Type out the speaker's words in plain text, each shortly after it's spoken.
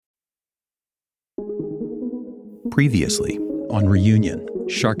Previously, on Reunion,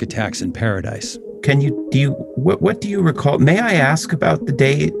 Shark Attacks in Paradise. What do you recall? May I ask about the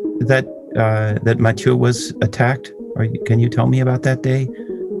day that Mathieu was attacked? Can you tell me about that day?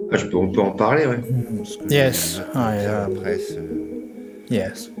 On peut en parler, ouais. Yes,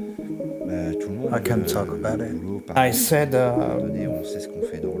 yes. I can talk about it. I said,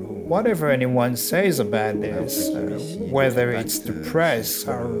 whatever anyone says about this, whether it's the press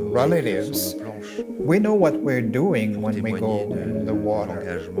or relatives, we know what we're doing when we go in the water.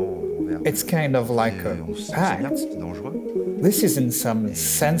 It's kind of like a pact. This isn't some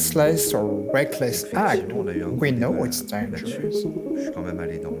senseless or reckless act. We know it's dangerous.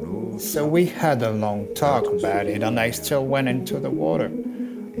 So we had a long talk about it, and I still went into the water.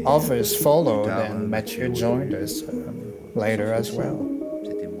 Others followed, and Mathieu joined us later as well.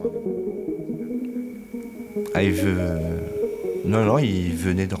 Il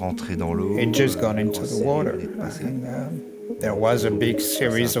venait de rentrer dans l'eau. He'd just gone into the water. And, there was a big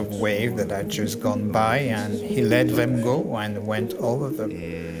series of waves that had just gone by, and he let them go and went over them.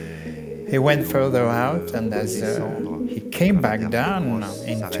 He went further out, and as he came back down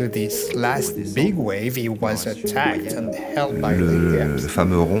into this last big wave, he was attacked and held by the gaps. Le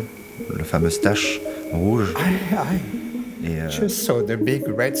fameux rond, le fameux tache rouge. I just saw the big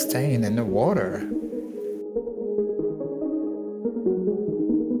red stain in the water.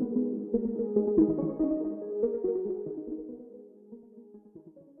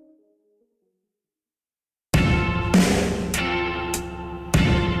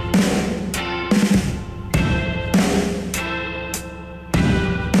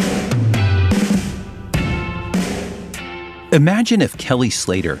 Imagine if Kelly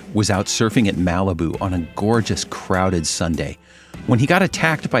Slater was out surfing at Malibu on a gorgeous, crowded Sunday when he got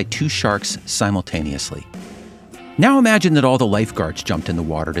attacked by two sharks simultaneously. Now imagine that all the lifeguards jumped in the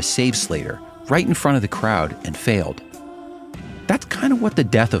water to save Slater right in front of the crowd and failed. That's kind of what the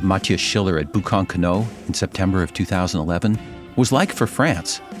death of Mathieu Schiller at Buchan-Canoë in September of 2011 was like for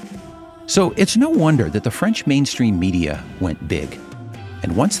France. So it's no wonder that the French mainstream media went big.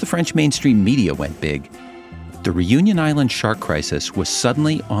 And once the French mainstream media went big, the Reunion Island shark crisis was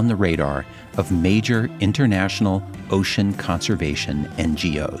suddenly on the radar of major international ocean conservation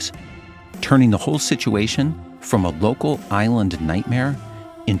NGOs, turning the whole situation from a local island nightmare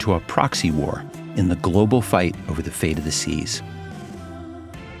into a proxy war in the global fight over the fate of the seas.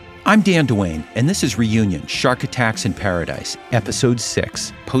 I'm Dan Duane, and this is Reunion, Shark Attacks in Paradise, Episode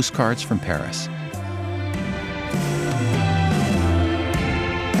 6, Postcards from Paris.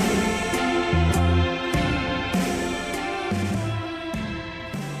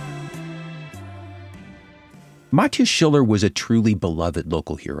 Mathieu Schiller was a truly beloved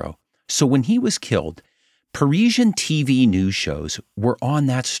local hero. So when he was killed, Parisian TV news shows were on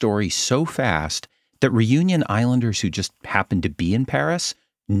that story so fast that Reunion Islanders who just happened to be in Paris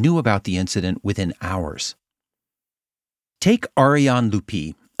knew about the incident within hours. Take Ariane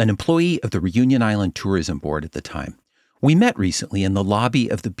Lupi, an employee of the Reunion Island Tourism Board at the time. We met recently in the lobby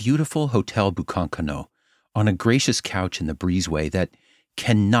of the beautiful Hotel Buchan-Canoë on a gracious couch in the breezeway that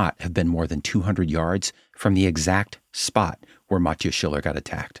cannot have been more than 200 yards from the exact spot where Mathieu Schiller got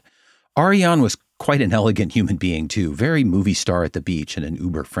attacked. Ariane was quite an elegant human being, too, very movie star at the beach in an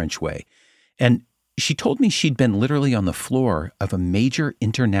uber French way. And she told me she'd been literally on the floor of a major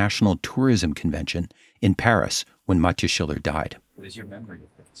international tourism convention in Paris when Mathieu Schiller died. What is your memory of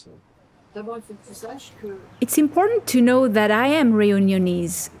that? It's important to know that I am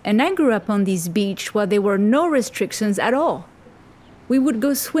Réunionnese, and I grew up on this beach where there were no restrictions at all. We would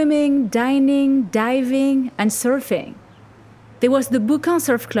go swimming, dining, diving, and surfing. There was the Buchan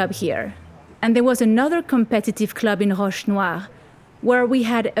Surf Club here, and there was another competitive club in Roche Noire, where we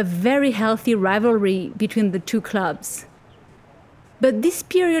had a very healthy rivalry between the two clubs. But this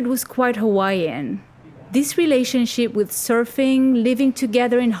period was quite Hawaiian. This relationship with surfing, living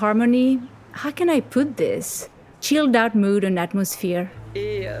together in harmony, how can I put this? Chilled out mood and atmosphere.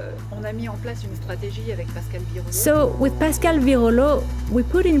 So, with Pascal Virolo, we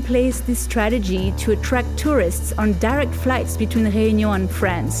put in place this strategy to attract tourists on direct flights between Réunion and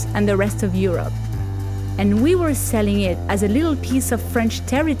France and the rest of Europe. And we were selling it as a little piece of French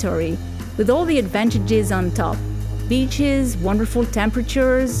territory with all the advantages on top. Beaches, wonderful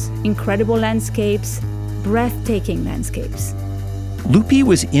temperatures, incredible landscapes, breathtaking landscapes. Lupi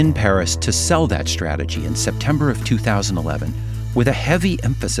was in Paris to sell that strategy in September of 2011, with a heavy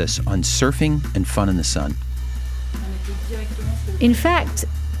emphasis on surfing and fun in the sun. In fact,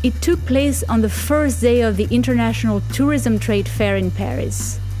 it took place on the first day of the International Tourism Trade Fair in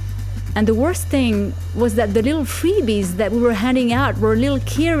Paris. And the worst thing was that the little freebies that we were handing out were little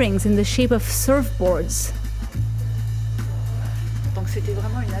keyrings in the shape of surfboards.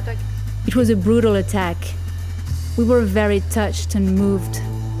 It was a brutal attack. We were very touched and moved,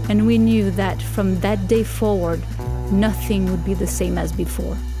 and we knew that from that day forward, nothing would be the same as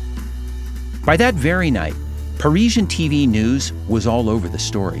before. By that very night, Parisian TV news was all over the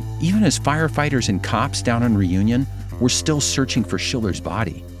story, even as firefighters and cops down in Réunion were still searching for Schiller's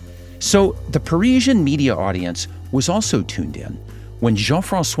body. So the Parisian media audience was also tuned in when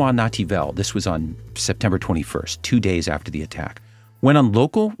Jean-François Nativel, this was on September 21st, 2 days after the attack, went on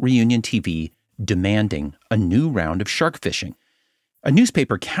local Réunion TV demanding a new round of shark fishing. A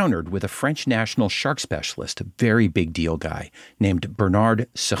newspaper countered with a French national shark specialist, a very big deal guy named Bernard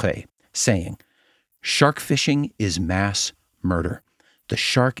Serret, saying, "Shark fishing is mass murder. The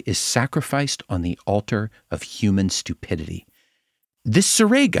shark is sacrificed on the altar of human stupidity." This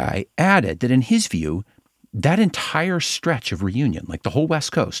Serret guy added that in his view, that entire stretch of Réunion, like the whole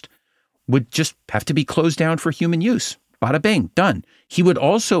West Coast, would just have to be closed down for human use. Bada bing, done. He would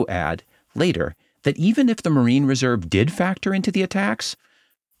also add later that even if the Marine Reserve did factor into the attacks,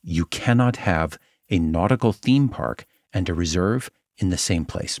 you cannot have a nautical theme park and a reserve in the same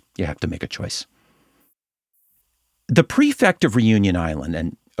place. You have to make a choice. The prefect of Réunion Island,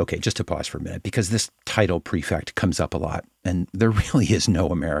 and okay, just to pause for a minute, because this title prefect comes up a lot, and there really is no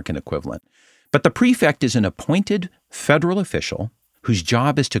American equivalent. But the prefect is an appointed federal official whose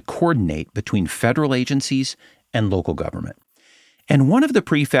job is to coordinate between federal agencies and local government. And one of the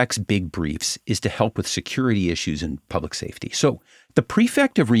prefect's big briefs is to help with security issues and public safety. So the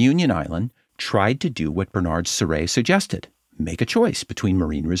prefect of Réunion Island tried to do what Bernard Serret suggested, make a choice between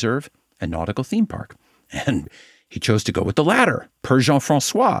Marine Reserve and nautical theme park. And he chose to go with the latter, per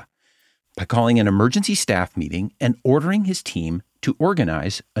Jean-François, by calling an emergency staff meeting and ordering his team to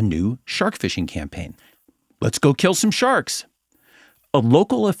organize a new shark fishing campaign. Let's go kill some sharks. A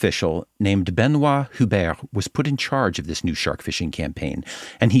local official named Benoit Hubert was put in charge of this new shark fishing campaign,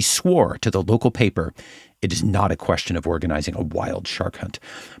 and he swore to the local paper, "It is not a question of organizing a wild shark hunt,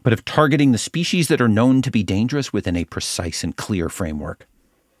 but of targeting the species that are known to be dangerous within a precise and clear framework."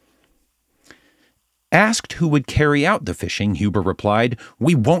 Asked who would carry out the fishing, Huber replied,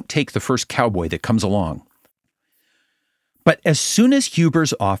 "We won't take the first cowboy that comes along." But as soon as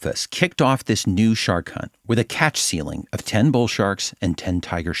Huber's office kicked off this new shark hunt with a catch ceiling of 10 bull sharks and 10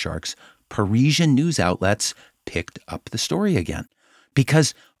 tiger sharks, Parisian news outlets picked up the story again.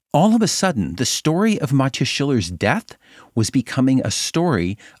 Because all of a sudden, the story of Mathieu Schiller's death was becoming a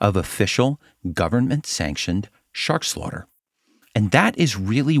story of official, government-sanctioned shark slaughter. And that is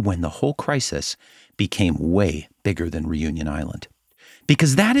really when the whole crisis became way bigger than Réunion Island.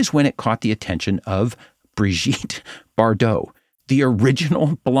 Because that is when it caught the attention of Brigitte Bardot, the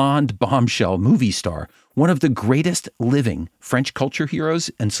original blonde bombshell movie star, one of the greatest living French culture heroes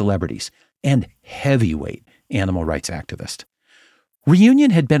and celebrities, and heavyweight animal rights activist.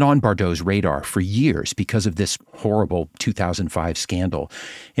 Réunion had been on Bardot's radar for years because of this horrible 2005 scandal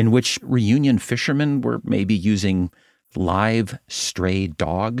in which Réunion fishermen were maybe using live stray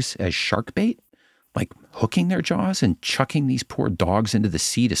dogs as shark bait, like hooking their jaws and chucking these poor dogs into the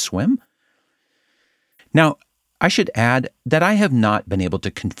sea to swim. Now, I should add that I have not been able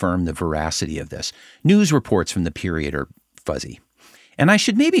to confirm the veracity of this. News reports from the period are fuzzy. And I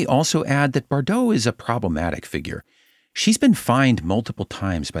should maybe also add that Bardot is a problematic figure. She's been fined multiple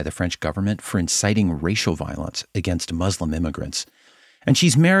times by the French government for inciting racial violence against Muslim immigrants. And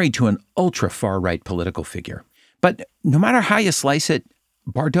she's married to an ultra-far-right political figure. But no matter how you slice it,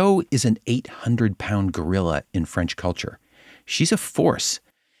 Bardot is an 800-pound gorilla in French culture. She's a force.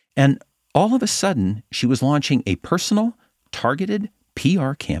 And all of a sudden, she was launching a personal, targeted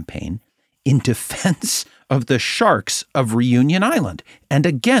PR campaign in defense of the sharks of Réunion Island and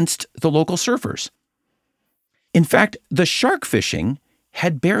against the local surfers. In fact, the shark fishing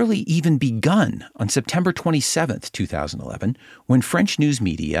had barely even begun on September 27th, 2011, when French news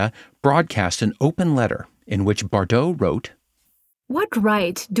media broadcast an open letter in which Bardot wrote, "What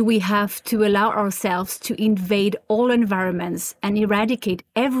right do we have to allow ourselves to invade all environments and eradicate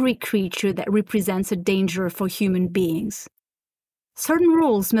every creature that represents a danger for human beings? Certain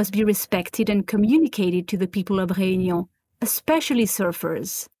rules must be respected and communicated to the people of Réunion, especially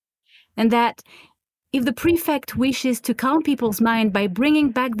surfers. And that, if the prefect wishes to calm people's mind by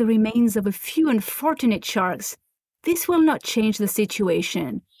bringing back the remains of a few unfortunate sharks, this will not change the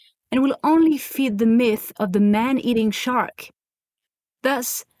situation and will only feed the myth of the man-eating shark.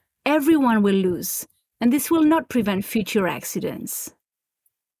 Thus, everyone will lose, and this will not prevent future accidents."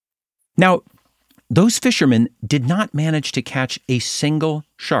 Now, those fishermen did not manage to catch a single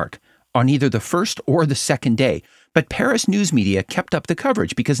shark on either the first or the second day, but Paris news media kept up the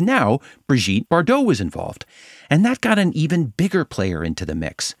coverage because now Brigitte Bardot was involved. And that got an even bigger player into the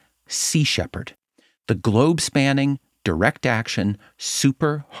mix, Sea Shepherd, the globe-spanning, direct-action,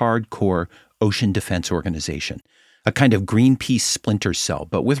 super hardcore ocean defense organization, a kind of Greenpeace splinter cell,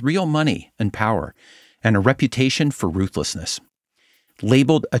 but with real money and power, and a reputation for ruthlessness.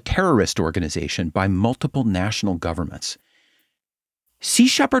 Labeled a terrorist organization by multiple national governments. Sea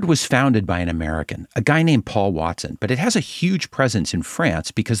Shepherd was founded by an American, a guy named Paul Watson, but it has a huge presence in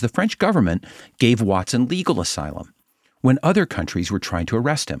France because the French government gave Watson legal asylum when other countries were trying to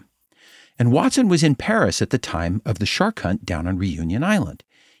arrest him. And Watson was in Paris at the time of the shark hunt down on Reunion Island.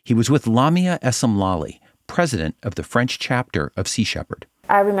 He was with Lamia Essamlali, president of the French chapter of Sea Shepherd.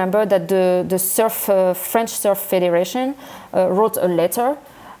 I remember that the French Surf Federation wrote a letter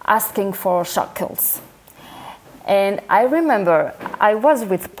asking for shark kills. And I remember I was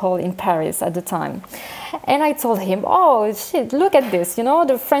with Paul in Paris at the time. And I told him, oh, shit, look at this. You know,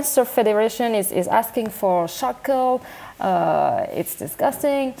 the French Surf Federation is asking for shark kill. It's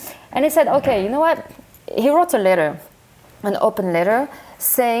disgusting. And he said, okay, you know what? He wrote a letter, an open letter,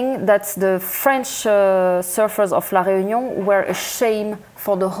 saying that the French surfers of La Réunion were a shame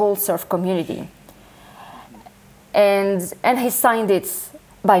for the whole surf community. And he signed it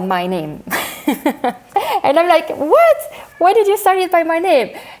by my name. And I'm like, what? Why did you sign it by my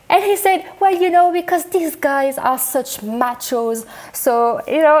name? And he said, well, you know, because these guys are such machos, so,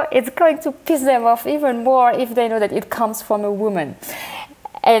 you know, it's going to piss them off even more if they know that it comes from a woman.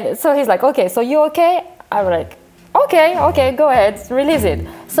 And so he's like, okay, so you okay? I'm like, okay, go ahead, release it.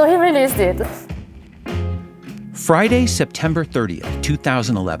 So he released it. Friday, September 30th,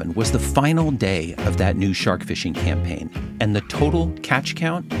 2011 was the final day of that new shark fishing campaign, and the total catch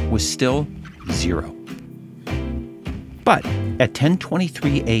count was still 0. But at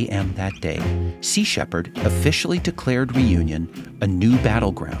 10:23 a.m. that day, Sea Shepherd officially declared Reunion a new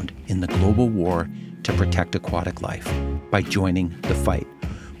battleground in the global war to protect aquatic life by joining the fight.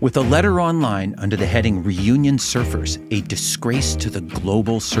 With a letter online under the heading Reunion Surfers, a disgrace to the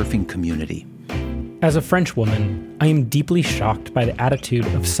global surfing community. As a French woman, I am deeply shocked by the attitude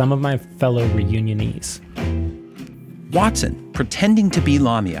of some of my fellow Reunionese. Watson, pretending to be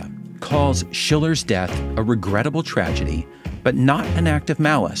Lamia, calls Schiller's death a regrettable tragedy, but not an act of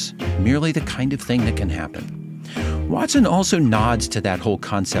malice, merely the kind of thing that can happen. Watson also nods to that whole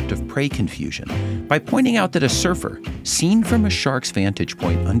concept of prey confusion by pointing out that a surfer, seen from a shark's vantage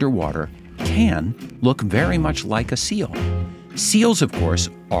point underwater, can look very much like a seal. Seals, of course,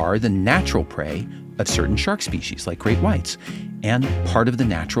 are the natural prey of certain shark species, like great whites, and part of the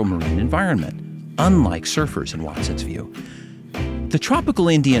natural marine environment, unlike surfers in Watson's view. The tropical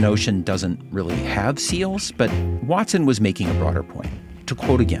Indian Ocean doesn't really have seals, but Watson was making a broader point. To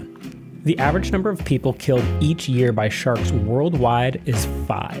quote again, the average number of people killed each year by sharks worldwide is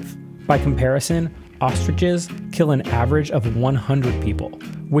 5. By comparison, ostriches kill an average of 100 people,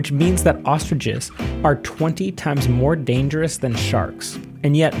 which means that ostriches are 20 times more dangerous than sharks.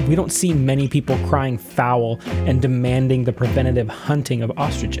 And yet, we don't see many people crying foul and demanding the preventative hunting of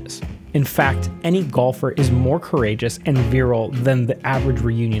ostriches. In fact, any golfer is more courageous and virile than the average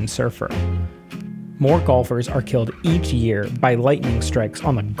Reunion surfer. More golfers are killed each year by lightning strikes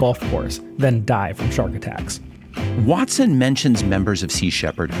on the golf course than die from shark attacks. Watson mentions members of Sea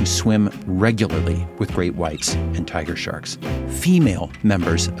Shepherd who swim regularly with great whites and tiger sharks. Female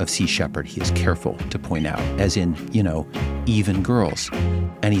members of Sea Shepherd, he is careful to point out, as in, even girls.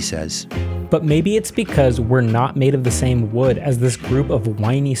 And he says, but maybe it's because we're not made of the same wood as this group of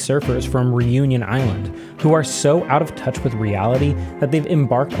whiny surfers from Reunion Island, who are so out of touch with reality that they've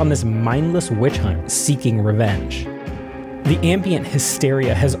embarked on this mindless witch hunt seeking revenge. The ambient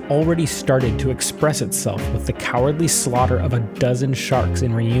hysteria has already started to express itself with the cowardly slaughter of a dozen sharks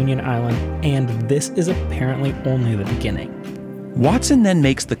in Reunion Island, and this is apparently only the beginning. Watson then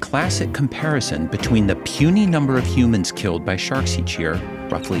makes the classic comparison between the puny number of humans killed by sharks each year,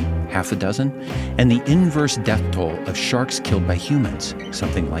 roughly half a dozen, and the inverse death toll of sharks killed by humans,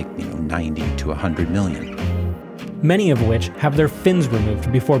 something like 90 to 100 million. Many of which have their fins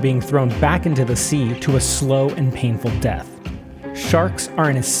removed before being thrown back into the sea to a slow and painful death. Sharks are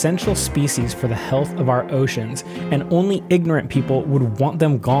an essential species for the health of our oceans, and only ignorant people would want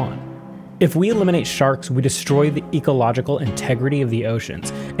them gone. If we eliminate sharks, we destroy the ecological integrity of the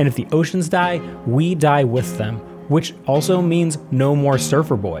oceans, and if the oceans die, we die with them, which also means no more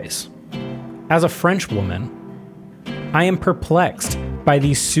surfer boys. As a French woman, I am perplexed by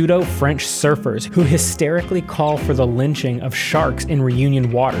these pseudo-French surfers who hysterically call for the lynching of sharks in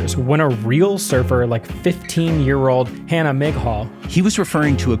Reunion waters when a real surfer like 15-year-old Hannah Mighall. He was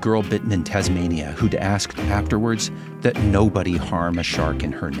referring to a girl bitten in Tasmania who'd asked afterwards that nobody harm a shark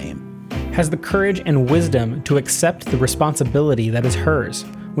in her name. Has the courage and wisdom to accept the responsibility that is hers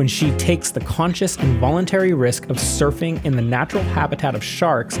when she takes the conscious and voluntary risk of surfing in the natural habitat of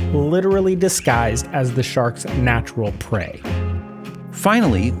sharks, literally disguised as the shark's natural prey.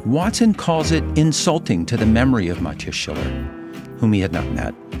 Finally, Watson calls it insulting to the memory of Matthias Schiller, whom he had not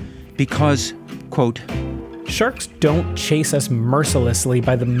met, because, quote, sharks don't chase us mercilessly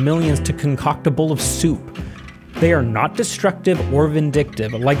by the millions to concoct a bowl of soup. They are not destructive or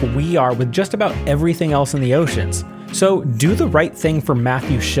vindictive like we are with just about everything else in the oceans. So do the right thing for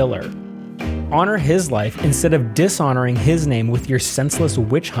Matthew Schiller. Honor his life instead of dishonoring his name with your senseless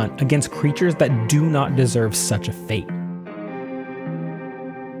witch hunt against creatures that do not deserve such a fate.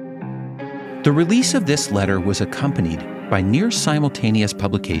 The release of this letter was accompanied by near simultaneous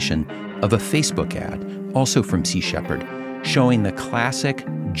publication of a Facebook ad, also from Sea Shepherd, showing the classic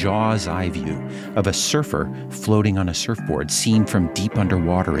Jaws eye view of a surfer floating on a surfboard seen from deep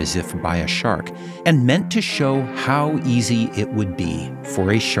underwater as if by a shark, and meant to show how easy it would be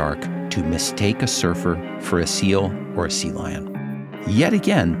for a shark to mistake a surfer for a seal or a sea lion. Yet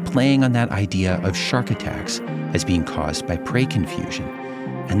again, playing on that idea of shark attacks as being caused by prey confusion.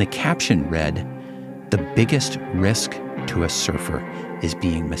 And the caption read, "The biggest risk to a surfer is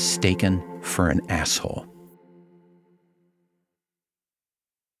being mistaken for an asshole."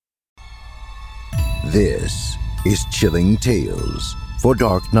 This is Chilling Tales for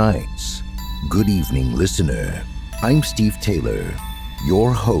Dark Nights. Good evening, listener. I'm Steve Taylor,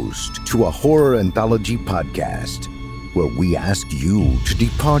 your host to a horror anthology podcast where we ask you to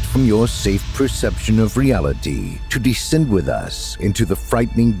depart from your safe perception of reality to descend with us into the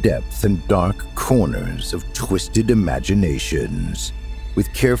frightening depths and dark corners of twisted imaginations.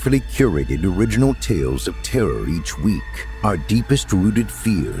 With carefully curated original tales of terror each week, our deepest-rooted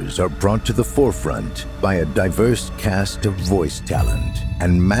fears are brought to the forefront by a diverse cast of voice talent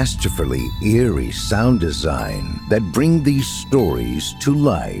and masterfully eerie sound design that bring these stories to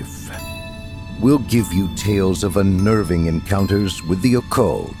life. We'll give you tales of unnerving encounters with the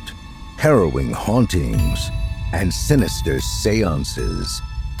occult, harrowing hauntings, and sinister seances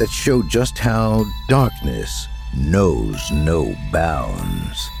that show just how darkness knows no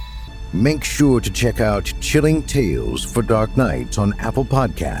bounds. Make sure to check out Chilling Tales for Dark Nights on Apple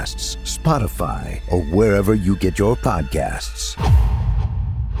Podcasts, Spotify, or wherever you get your podcasts.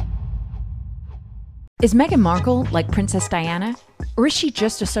 Is Meghan Markle like Princess Diana, or is she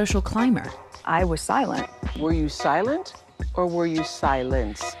just a social climber? I was silent. Were you silent, or were you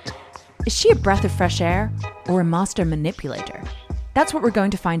silenced? Is she a breath of fresh air, or a master manipulator? That's what we're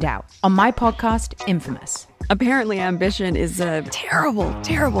going to find out on my podcast, Infamous. Apparently ambition is a terrible,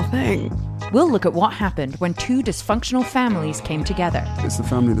 terrible thing. We'll look at what happened when two dysfunctional families came together. It's the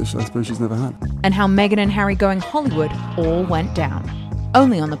family that I suppose she's never had. And how Meghan and Harry going Hollywood all went down.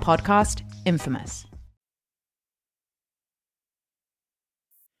 Only on the podcast, Infamous.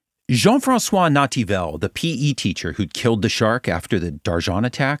 Jean-François Nativel, the PE teacher who'd killed the shark after the Darjan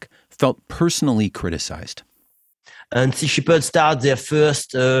attack, felt personally criticized. And Sea Shepherd start their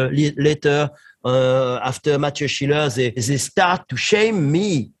first letter after Matthias Schiller. They start to shame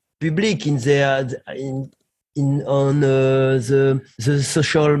me public in their on the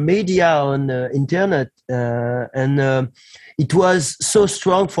social media on internet, and it was so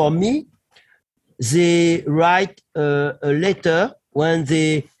strong for me. They write a letter when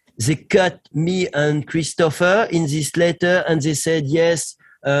they cut me and Christopher in this letter, and they said, yes,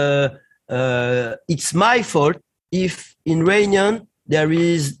 it's my fault if in Réunion there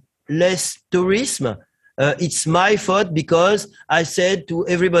is less tourism. It's my fault because I said to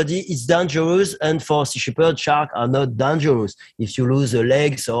everybody it's dangerous, and for Sea Shepherd, sharks are not dangerous. If you lose the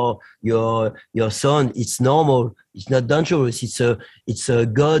legs or your son, it's normal. It's not dangerous. It's a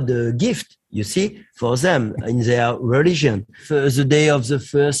God gift, you see, for them in their religion. For the day of the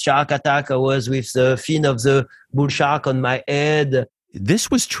first shark attack, I was with the fin of the bull shark on my head. This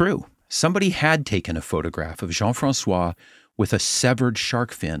was true. Somebody had taken a photograph of Jean-François with a severed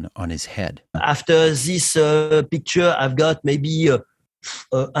shark fin on his head. After this picture, I've got maybe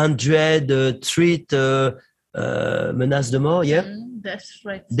 100 threat, menace de mort, yeah? Death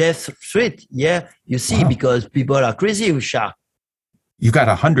threat. Death threat, yeah. You see, because people are crazy with shark. You got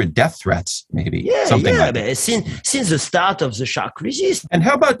 100 death threats, maybe. Yeah, something yeah. like that. Since the start of the shark crisis.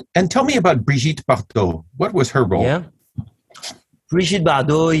 And tell me about Brigitte Bardot. What was her role? Yeah. Brigitte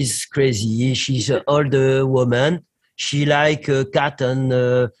Bardot is crazy. She's an older woman. she like a cat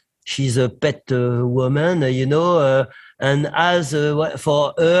and she's a pet woman, and as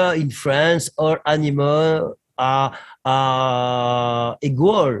for her in France, all animals are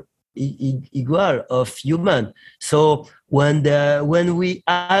equal of human. So when we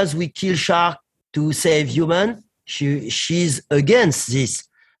kill shark to save human, she's against this.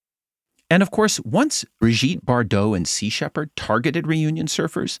 And of course, once Brigitte Bardot and Sea Shepherd targeted Réunion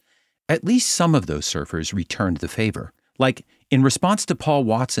surfers, at least some of those surfers returned the favor, like in response to Paul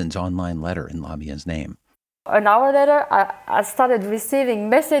Watson's online letter in Lamia's name. An hour later, I started receiving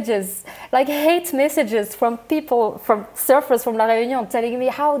messages, like hate messages from people, from surfers from La Réunion, telling me,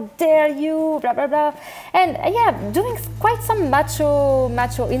 how dare you, blah, blah, blah. And doing quite some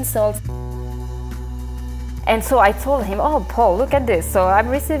macho insults. And so I told him, oh, Paul, look at this. So I'm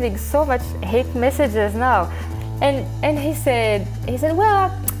receiving so much hate messages now. And he said,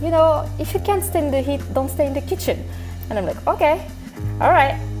 well, if you can't stay in the heat, don't stay in the kitchen. And I'm like, okay, all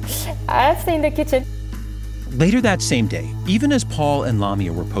right, I'll stay in the kitchen. Later that same day, even as Paul and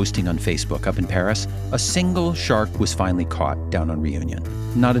Lamia were posting on Facebook up in Paris, a single shark was finally caught down on Réunion.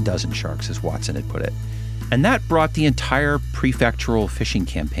 Not a dozen sharks, as Watson had put it. And that brought the entire prefectural fishing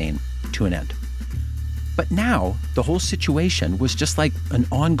campaign to an end. But now, the whole situation was just like an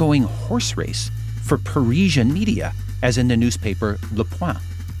ongoing horse race for Parisian media, as in the newspaper Le Point.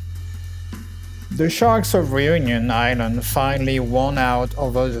 The Sharks of Réunion Island finally won out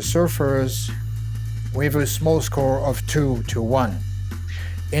over the surfers with a small score of 2-1.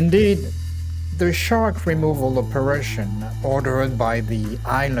 Indeed, the shark removal operation ordered by the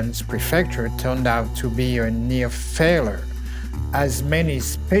island's prefecture turned out to be a near failure, as many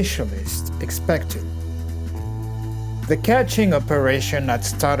specialists expected. The catching operation had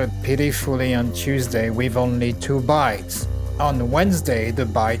started pitifully on Tuesday with only 2 bites. On Wednesday, the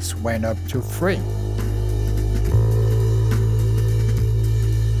bites went up to 3.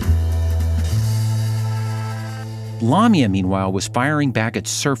 Lamia, meanwhile, was firing back at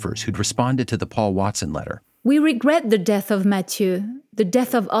surfers who'd responded to the Paul Watson letter. We regret the death of Mathieu, the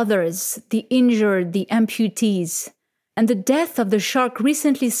death of others, the injured, the amputees, and the death of the shark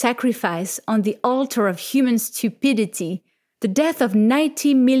recently sacrificed on the altar of human stupidity, the death of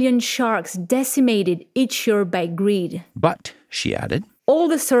 90 million sharks decimated each year by greed. But, she added, all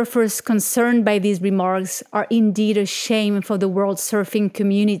the surfers concerned by these remarks are indeed a shame for the world surfing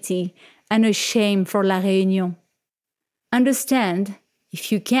community and a shame for La Réunion. Understand,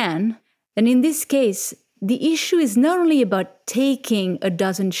 if you can, that in this case, the issue is not only about taking a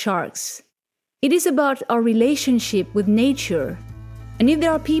dozen sharks. It is about our relationship with nature. And if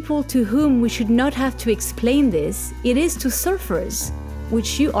there are people to whom we should not have to explain this, it is to surfers,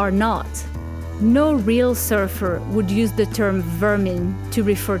 which you are not. No real surfer would use the term vermin to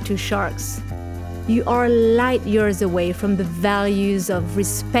refer to sharks. You are light years away from the values of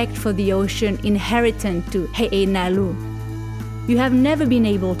respect for the ocean inherent to He'enalu. You have never been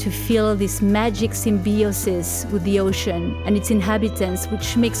able to feel this magic symbiosis with the ocean and its inhabitants,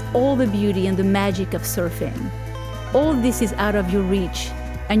 which makes all the beauty and the magic of surfing. All this is out of your reach,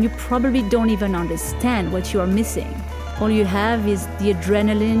 and you probably don't even understand what you are missing. All you have is the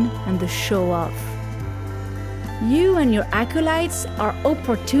adrenaline and the show-off. You and your acolytes are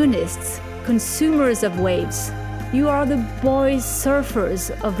opportunists, consumers of waves. You are the boys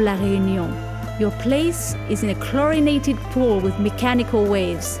surfers of La Réunion. Your place is in a chlorinated pool with mechanical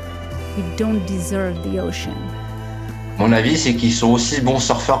waves. You don't deserve the ocean. Mon avis, c'est qu'ils sont aussi bons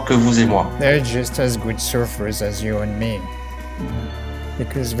surfeurs que vous et moi. They're just as good surfers as you and me.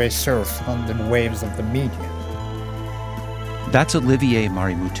 Because they surf on the waves of the media. That's Olivier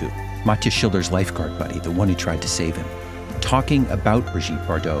Marimutu, Mathieu Schiller's lifeguard buddy, the one who tried to save him, talking about Brigitte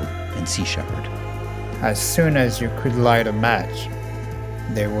Bardot and Sea Shepherd. As soon as you could light a match,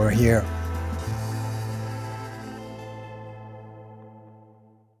 they were here.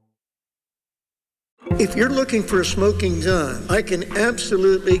 If you're looking for a smoking gun, I can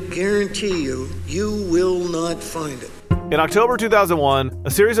absolutely guarantee you, you will not find it. In October 2001,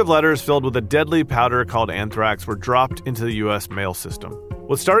 a series of letters filled with a deadly powder called anthrax were dropped into the U.S. mail system.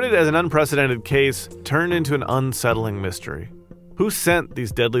 What started as an unprecedented case turned into an unsettling mystery. Who sent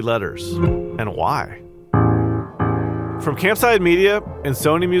these deadly letters? And why? From Campside Media and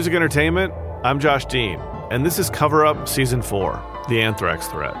Sony Music Entertainment, I'm Josh Dean, and this is Cover Up Season 4, The Anthrax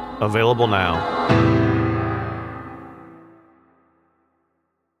Threat, available now.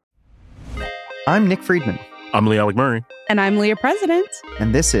 I'm Nick Friedman. I'm Lee Alec Murray. And I'm Leah President.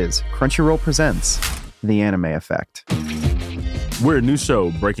 And this is Crunchyroll Presents The Anime Effect. We're a new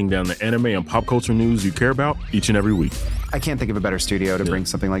show breaking down the anime and pop culture news you care about each and every week. I can't think of a better studio to bring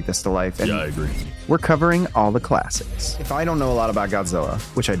something like this to life. And I agree. We're covering all the classics. If I don't know a lot about Godzilla,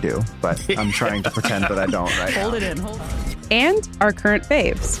 which I do, but I'm trying to pretend that I don't right now. Hold it in. And our current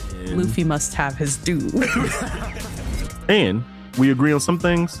faves. Luffy must have his due. And we agree on some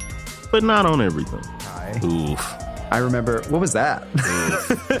things, but not on everything. Oof. I remember, what was that?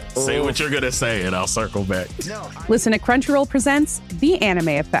 Say what you're going to say and I'll circle back. Listen to Crunchyroll Presents The Anime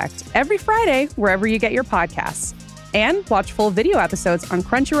Effect every Friday, wherever you get your podcasts. And watch full video episodes on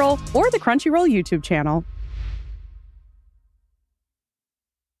Crunchyroll or the Crunchyroll YouTube channel.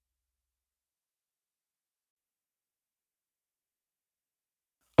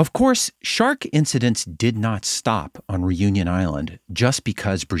 Of course, shark incidents did not stop on Reunion Island just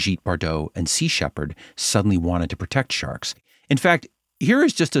because Brigitte Bardot and Sea Shepherd suddenly wanted to protect sharks. In fact, here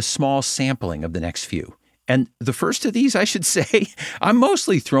is just a small sampling of the next few. And the first of these, I should say, I'm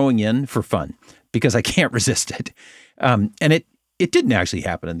mostly throwing in for fun because I can't resist it. And it didn't actually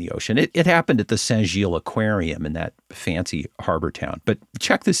happen in the ocean. It happened at the Saint-Gilles Aquarium in that fancy harbor town. But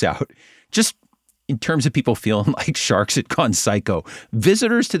check this out. Just in terms of people feeling like sharks had gone psycho,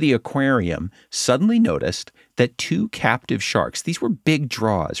 visitors to the aquarium suddenly noticed that 2 captive sharks, these were big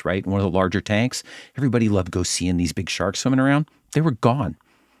draws, right? In one of the larger tanks. Everybody loved go seeing these big sharks swimming around. They were gone.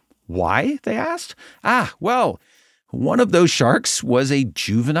 Why? They asked. Well, one of those sharks was a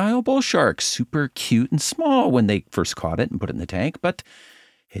juvenile bull shark, super cute and small when they first caught it and put it in the tank. But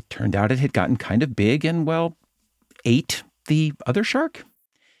it turned out it had gotten kind of big and, well, ate the other shark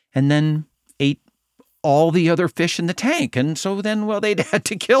and then ate all the other fish in the tank. And so then, well, they'd had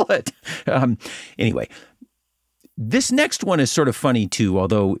to kill it. Anyway, this next one is sort of funny too,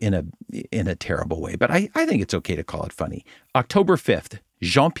 although in a terrible way. But I think it's okay to call it funny. October 5th,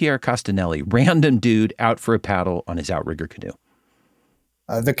 Jean-Pierre Castanelli, random dude out for a paddle on his outrigger canoe.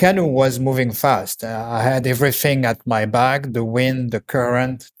 The canoe was moving fast. I had everything at my back, the wind, the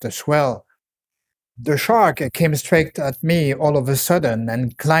current, the swell. The shark came straight at me all of a sudden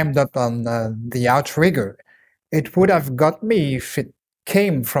and climbed up on the outrigger. It would have got me if it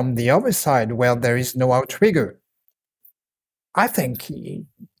came from the other side where there is no outrigger. I think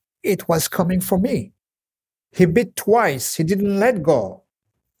it was coming for me. He bit twice. He didn't let go.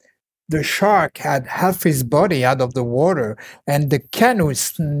 The shark had half his body out of the water, and the canoe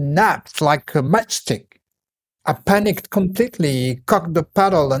snapped like a matchstick. I panicked completely, cocked the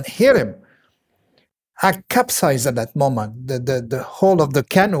paddle, and hit him. I capsized at that moment. The whole of the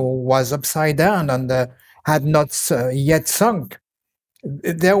canoe was upside down and had not yet sunk.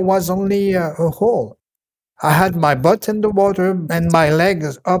 There was only a hole. I had my butt in the water and my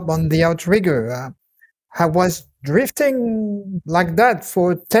legs up on the outrigger. I was drifting like that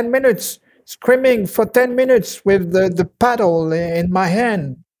for 10 minutes, screaming for 10 minutes with the paddle in my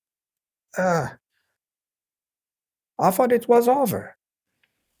hand. I thought it was over.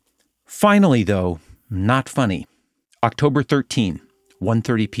 Finally, though, not funny. October 13,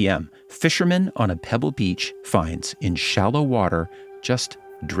 1:30 p.m., fisherman on a pebble beach finds in shallow water, just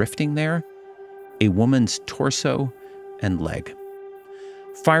drifting there, a woman's torso and leg.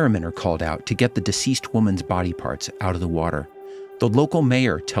 Firemen are called out to get the deceased woman's body parts out of the water. The local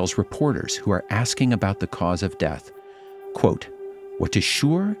mayor tells reporters who are asking about the cause of death, quote, "What is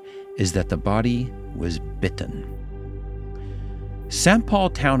sure is that the body was bitten." St. Paul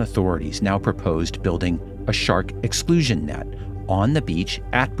town authorities now proposed building a shark exclusion net on the beach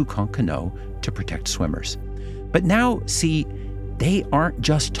at Boucan-Cano to protect swimmers. But now, see, they aren't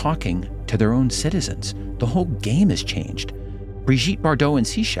just talking to their own citizens. The whole game has changed. Brigitte Bardot and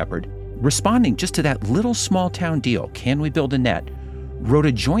Sea Shepherd, responding just to that little small town deal, can we build a net, wrote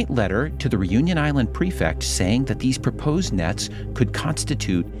a joint letter to the Reunion Island prefect saying that these proposed nets could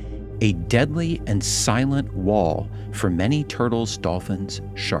constitute a deadly and silent wall for many turtles, dolphins,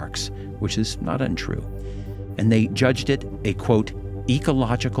 sharks, which is not untrue. And they judged it a, quote,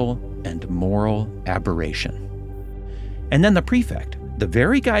 ecological and moral aberration. And then the prefect, the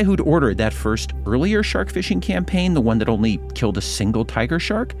very guy who'd ordered that first earlier shark fishing campaign, the one that only killed a single tiger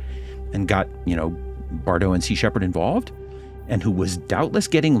shark and got, Bardot and Sea Shepherd involved, and who was doubtless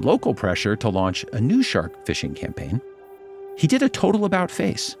getting local pressure to launch a new shark fishing campaign, he did a total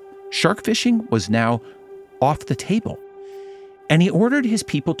about-face. Shark fishing was now off the table. And he ordered his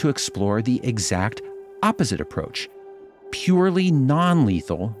people to explore the exact opposite approach, purely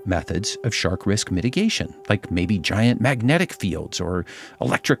non-lethal methods of shark risk mitigation, like maybe giant magnetic fields or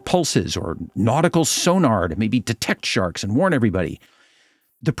electric pulses or nautical sonar to maybe detect sharks and warn everybody.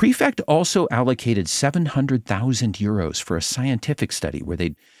 The prefect also allocated 700,000 euros for a scientific study where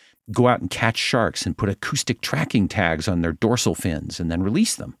they'd go out and catch sharks and put acoustic tracking tags on their dorsal fins and then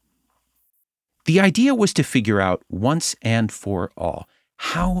release them. The idea was to figure out once and for all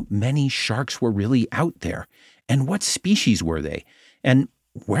how many sharks were really out there, and what species were they, and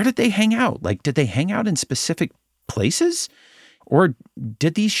where did they hang out? Like, did they hang out in specific places? Or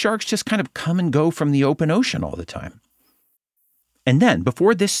did these sharks just kind of come and go from the open ocean all the time? And then,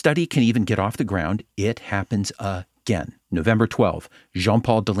 before this study can even get off the ground, it happens again. November 12,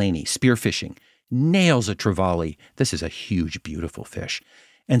 Jean-Paul Delaney, spearfishing, nails a trevally. This is a huge, beautiful fish,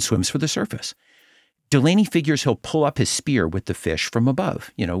 and swims for the surface. Delaney figures he'll pull up his spear with the fish from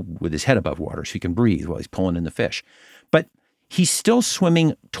above, with his head above water so he can breathe while he's pulling in the fish. But he's still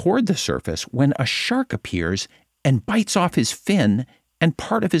swimming toward the surface when a shark appears and bites off his fin and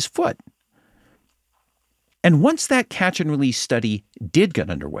part of his foot. And once that catch and release study did get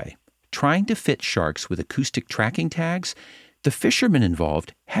underway, trying to fit sharks with acoustic tracking tags, the fishermen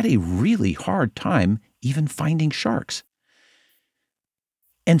involved had a really hard time even finding sharks.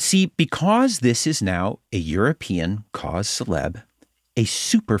 And see, because this is now a European cause celeb, a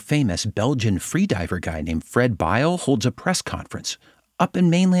super famous Belgian freediver guy named Fred Beil holds a press conference up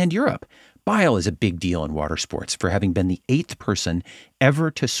in mainland Europe. Beil is a big deal in water sports for having been the 8th person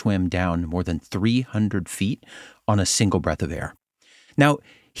ever to swim down more than 300 feet on a single breath of air. Now,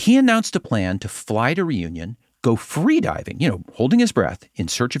 he announced a plan to fly to Reunion, go freediving, holding his breath in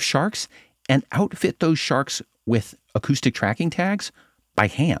search of sharks, and outfit those sharks with acoustic tracking tags by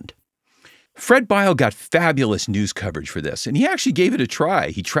hand. Fred Beil got fabulous news coverage for this, and he actually gave it a try.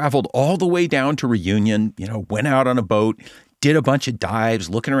 He traveled all the way down to Reunion, went out on a boat, did a bunch of dives,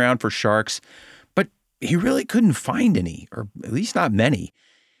 looking around for sharks, but he really couldn't find any, or at least not many.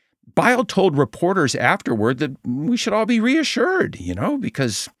 Beil told reporters afterward that we should all be reassured,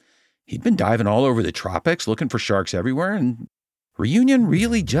 because he'd been diving all over the tropics, looking for sharks everywhere, and Reunion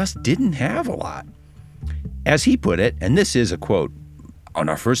really just didn't have a lot. As he put it, and this is a quote, "On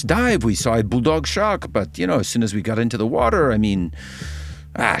our first dive, we saw a bulldog shark, but, as soon as we got into the water,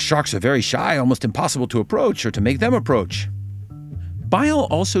 sharks are very shy, almost impossible to approach or to make them approach." Beil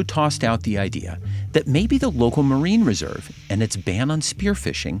also tossed out the idea that maybe the local marine reserve and its ban on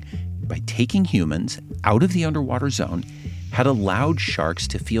spearfishing, by taking humans out of the underwater zone, had allowed sharks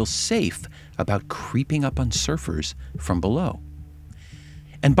to feel safe about creeping up on surfers from below.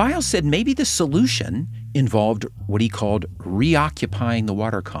 And Beil said maybe the solution involved what he called reoccupying the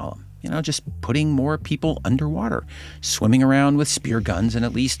water column. Just putting more people underwater, swimming around with spear guns and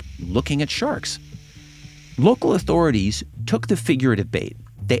at least looking at sharks. Local authorities took the figurative bait.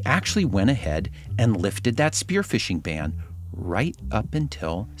 They actually went ahead and lifted that spearfishing ban right up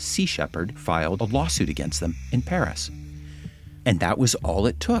until Sea Shepherd filed a lawsuit against them in Paris. And that was all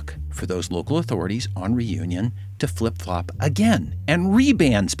it took for those local authorities on Reunion to flip-flop again and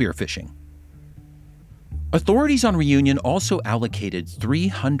re-ban spearfishing. Authorities on Reunion also allocated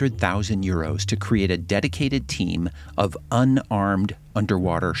 300,000 euros to create a dedicated team of unarmed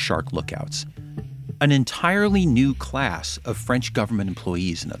underwater shark lookouts. An entirely new class of French government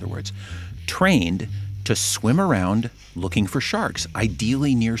employees, in other words, trained to swim around looking for sharks,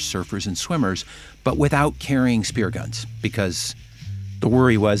 ideally near surfers and swimmers, but without carrying spear guns, because the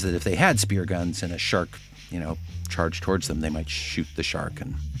worry was that if they had spear guns and a shark, charged towards them, they might shoot the shark.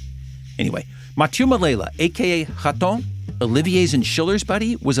 And anyway, Mathieu Malela, a.k.a. Raton, Olivier's and Schiller's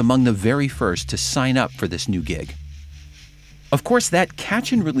buddy, was among the very first to sign up for this new gig. Of course, that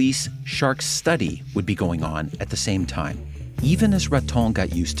catch and release shark study would be going on at the same time, even as Raton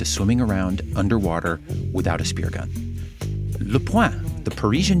got used to swimming around underwater without a spear gun. Le Point, the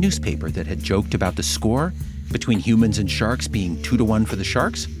Parisian newspaper that had joked about the score between humans and sharks being 2-1 for the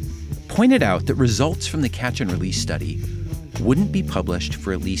sharks, pointed out that results from the catch and release study wouldn't be published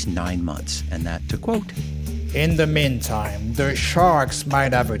for at least 9 months, and that, to quote, "In the meantime, the sharks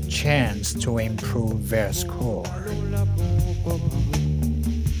might have a chance to improve their score."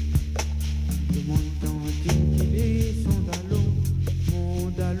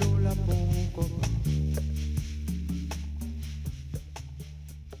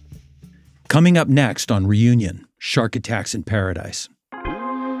 Coming up next on Reunion, Shark Attacks in Paradise.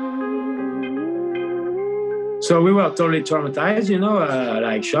 So we were totally traumatized,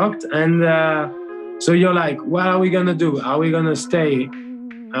 like shocked. And so you're like, what are we going to do? Are we going to stay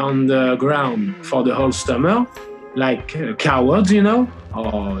on the ground for the whole summer, like cowards,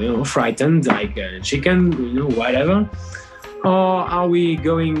 or, frightened like a chicken, whatever? Or are we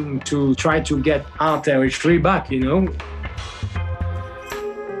going to try to get our territory back,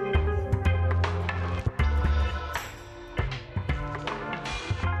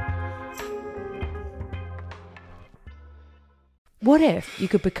 What if you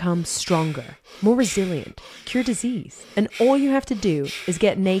could become stronger, more resilient, cure disease, and all you have to do is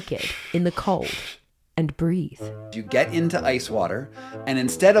get naked in the cold and breathe? You get into ice water, and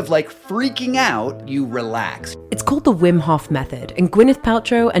instead of freaking out, you relax. It's called the Wim Hof method, and Gwyneth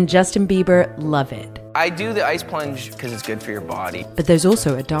Paltrow and Justin Bieber love it. I do the ice plunge because it's good for your body. But there's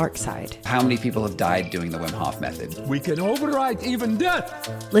also a dark side. How many people have died doing the Wim Hof method? We can override even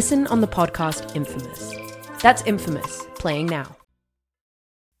death. Listen on the podcast Infamous. That's Infamous, playing now.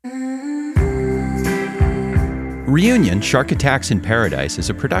 Reunion Shark Attacks in Paradise is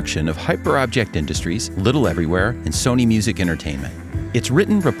a production of Hyperobject Industries, Little Everywhere, and Sony Music Entertainment. It's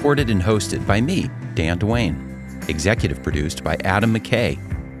written, reported, and hosted by me, Dan Duane. Executive produced by Adam McKay,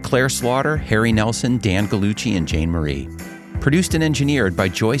 Claire Slaughter, Harry Nelson, Dan Gallucci, and Jane Marie. Produced and engineered by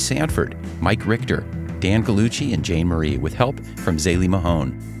Joy Sanford, Mike Richter, Dan Gallucci, and Jane Marie, with help from Zaylee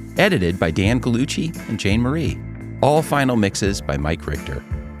Mahone. Edited by Dan Gallucci and Jane Marie. All final mixes by Mike Richter.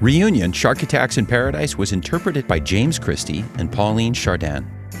 Reunion Shark Attacks in Paradise was interpreted by James Christie and Pauline Chardin.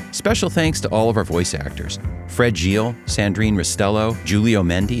 Special thanks to all of our voice actors, Fred Gilles, Sandrine Rostello, Giulio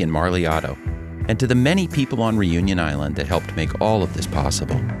Mendi, and Marliotto, and to the many people on Reunion Island that helped make all of this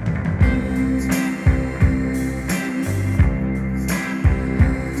possible.